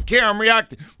I don't care. I'm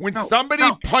reacting. When somebody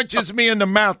punches me in the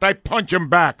mouth, I punch him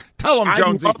back. Tell him,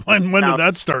 Jonesy. When did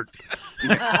that start?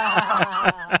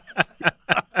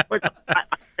 But my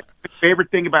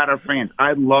favorite thing about our fans,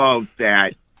 I love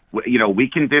that, we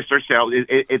can diss ourselves.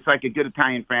 It's like a good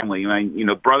Italian family.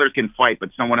 Brothers can fight,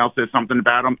 but someone else says something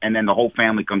about them, and then the whole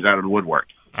family comes out of the woodwork.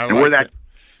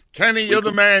 Kenny, you're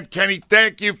the man. Kenny,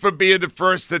 thank you for being the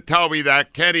first to tell me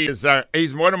that. Kenny is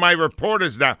he's one of my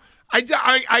reporters now. I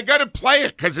got to play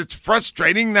it because it's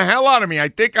frustrating the hell out of me. I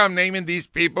think I'm naming these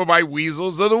people my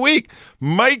Weasels of the Week.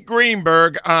 Mike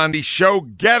Greenberg on the show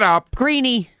Get Up.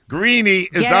 Greeny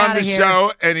is on the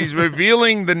show, and he's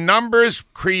revealing the numbers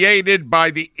created by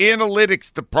the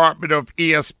analytics department of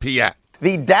ESPN.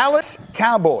 The Dallas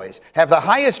Cowboys have the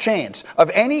highest chance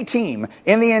of any team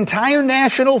in the entire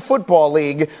National Football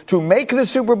League to make the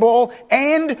Super Bowl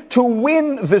and to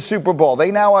win the Super Bowl. They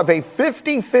now have a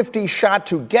 50-50 shot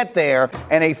to get there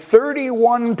and a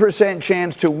 31%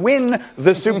 chance to win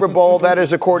the Super Bowl. That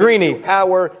is according to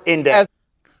our index.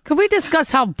 Could we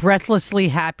discuss how breathlessly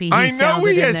happy he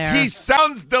sounded in there? He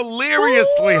sounds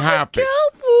deliriously happy.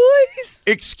 Cowboys.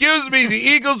 Excuse me, the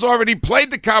Eagles already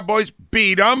played the Cowboys,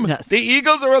 beat them. Yes. The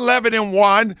Eagles are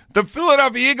 11-1. The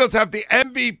Philadelphia Eagles have the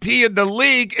MVP in the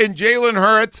league in Jalen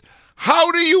Hurts.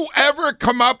 How do you ever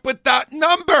come up with that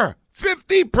number?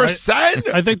 50%?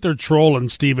 I think they're trolling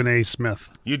Stephen A. Smith.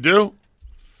 You do?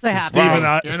 They have Stephen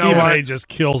A. just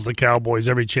kills the Cowboys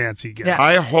every chance he gets. Yes.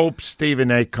 I hope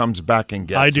Stephen A. comes back and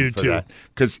gets I him do for too.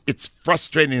 because it's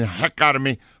frustrating the heck out of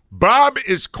me. Bob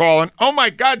is calling. Oh, my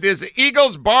God, there's an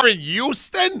Eagles bar in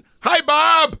Houston? Hi,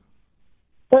 Bob.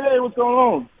 Hey, what's going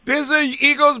on? There's an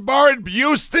Eagles bar in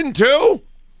Houston, too?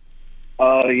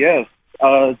 Yes.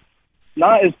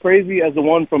 Not as crazy as the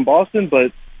one from Boston,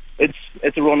 but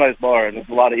it's a real nice bar, and there's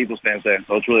a lot of Eagles fans there,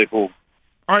 so it's really cool.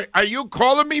 All right, are you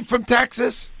calling me from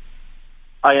Texas?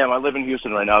 I am. I live in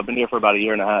Houston right now. I've been here for about a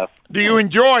year and a half. Do you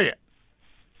enjoy it?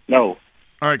 No.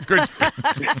 All right, good.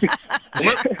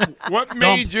 What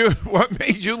made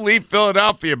you leave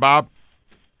Philadelphia, Bob?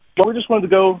 Well, we just wanted to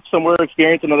go somewhere,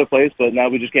 experience another place, but now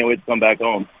we just can't wait to come back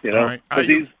home. You know? All right.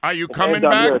 Are you coming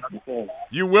back? back?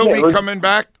 You will be coming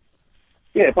back?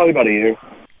 Yeah, probably about a year.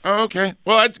 Oh, okay.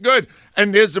 Well, that's good.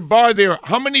 And there's a bar there.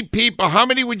 How many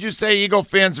would you say Eagle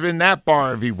fans are in that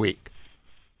bar every week?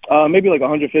 Maybe like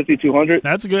 150, 200.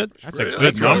 That's good. That's a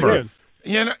good number.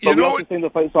 You know we also sing the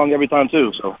fight song every time,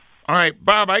 too, so. All right,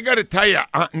 Bob, I got to tell you,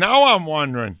 now I'm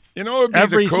wondering. You know what would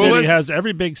be the coolest?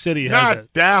 Every big city has Not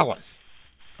it. Dallas.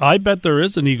 I bet there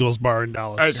is an Eagles bar in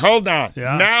Dallas. All right, hold on.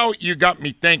 Yeah. Now you got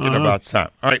me thinking about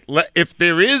something. All right, if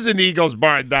there is an Eagles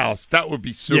bar in Dallas, that would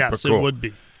be super cool. Yes, it would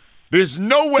be. There's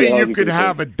no way you could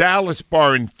have a Dallas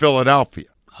bar in Philadelphia.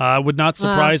 Would not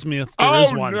surprise me if there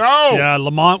is one. No. Yeah,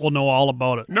 Lamont will know all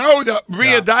about it. No,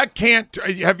 Rhea, that can't.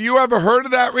 Have you ever heard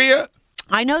of that, Rhea?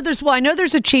 I know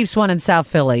there's a Chiefs one in South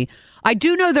Philly. I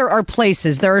do know there are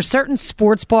places. There are certain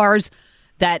sports bars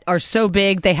that are so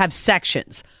big they have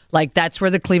sections. Like that's where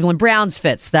the Cleveland Browns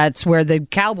fits. That's where the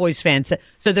Cowboys fans sit.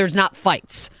 So there's not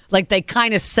fights. Like they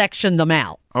kind of section them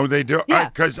out. Oh, they do? Yeah.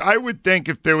 Because I would think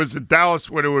if there was a Dallas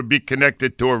one, it would be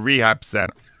connected to a rehab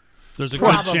center. There's a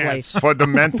Probably. good chance. For the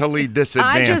mentally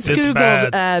disadvantaged. I just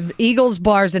Googled Eagles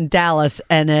bars in Dallas,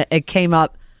 and it came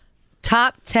up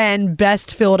top 10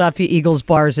 best Philadelphia Eagles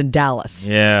bars in Dallas.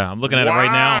 Yeah, I'm looking at it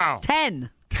right now. 10.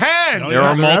 10? There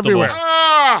are multiple. Everywhere.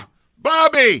 Ah,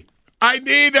 Bobby, I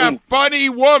need a funny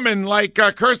woman like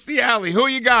Kirstie Alley. Who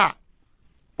you got?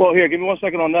 Well, here, give me 1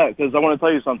 second on that, because I want to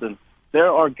tell you something. There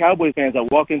are Cowboys fans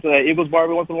that walk into that Eagles bar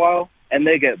every once in a while, and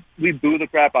we boo the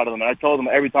crap out of them. And I told them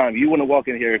every time, you wouldn't walk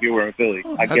in here if you were in Philly.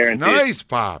 I guarantee That's nice,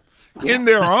 Bob. In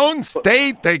their own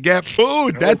state, they get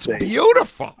booed. That's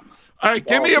beautiful. All right,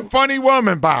 give me a funny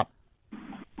woman, Bob.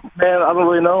 Man, I don't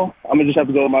really know. I'm going to just have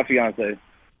to go with my fiance.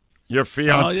 Your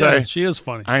fiance? Oh, yeah, she is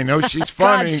funny. I know she's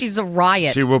funny. God, she's a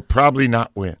riot. She will probably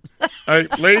not win. All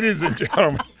right, ladies and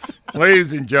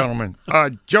gentlemen,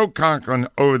 Joe Conklin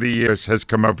over the years has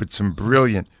come up with some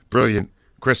brilliant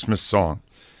Christmas songs.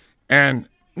 And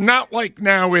not like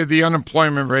now where the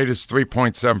unemployment rate is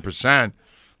 3.7%.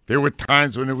 There were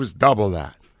times when it was double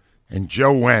that. And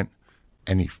Joe went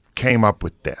and he came up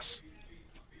with this.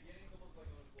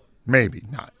 Maybe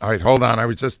not. All right, hold on. I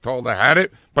was just told I had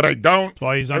it, but I don't. That's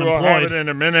why he's I will have unemployed. it in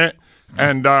a minute,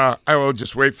 and I will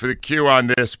just wait for the cue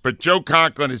on this. But Joe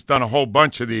Conklin has done a whole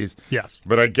bunch of these. Yes.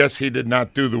 But I guess he did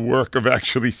not do the work of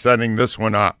actually setting this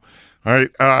one up. All right,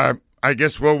 I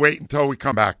guess we'll wait until we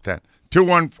come back then.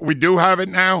 2-1. We do have it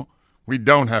now. We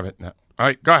don't have it now. All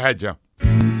right, go ahead, Joe.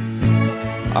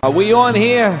 Are we on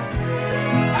here?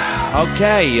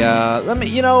 Okay, let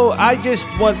me, I just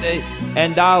want,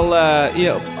 and I'll,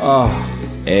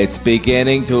 it's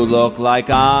beginning to look like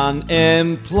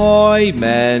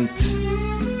unemployment,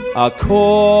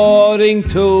 according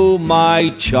to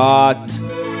my chart.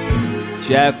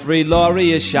 Jeffrey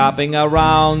Lurie is shopping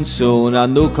around soon. A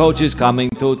new coach is coming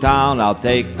to town. I'll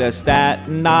take the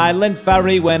Staten Island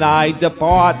ferry when I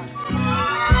depart.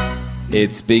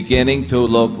 It's beginning to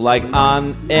look like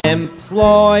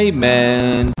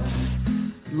unemployment.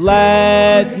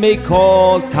 Let me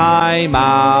call time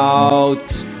out.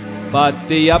 But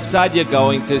the upside you're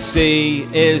going to see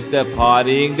is the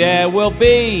partying there will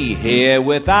be here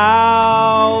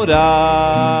without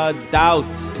a doubt.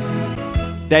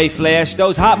 They flash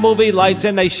those hot movie lights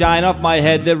and they shine off my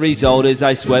head. The result is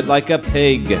I sweat like a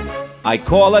pig. I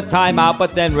call a timeout,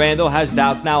 but then Randall has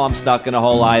doubts. Now I'm stuck in a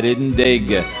hole I didn't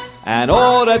dig. And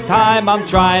all the time I'm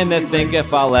trying to think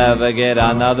if I'll ever get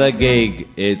another gig.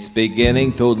 It's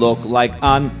beginning to look like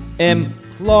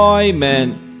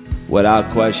unemployment, without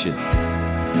question.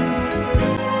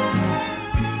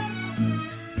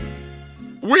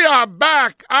 We are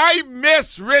back. I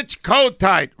miss Rich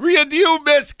Kotite. Rhea, do you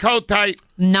miss Kotite?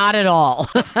 Not at all.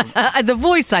 The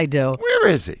voice I do. Where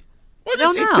is he? What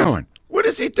is he doing? What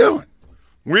is he doing?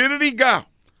 Where did he go?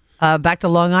 Back to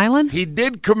Long Island? He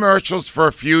did commercials for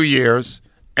a few years,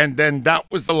 and then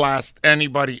that was the last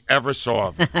anybody ever saw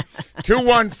of him.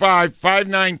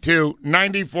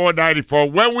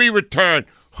 215-592-9494. When we return,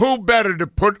 who better to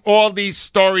put all these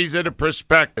stories into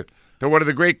perspective than one of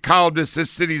the great columnists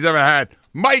this city's ever had,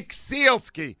 Mike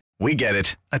Sealski. We get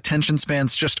it. Attention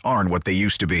spans just aren't what they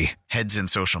used to be. Heads in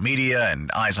social media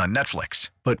and eyes on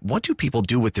Netflix. But what do people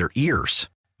do with their ears?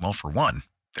 Well, for one,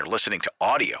 they're listening to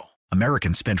audio.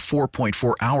 Americans spend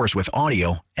 4.4 hours with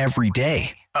audio every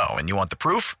day. Oh, and you want the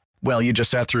proof? Well, you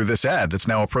just sat through this ad that's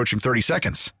now approaching 30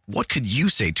 seconds. What could you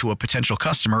say to a potential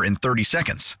customer in 30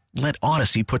 seconds? Let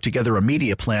Odyssey put together a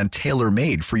media plan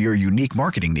tailor-made for your unique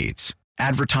marketing needs.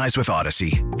 Advertise with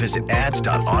Odyssey. Visit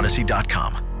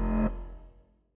ads.odyssey.com.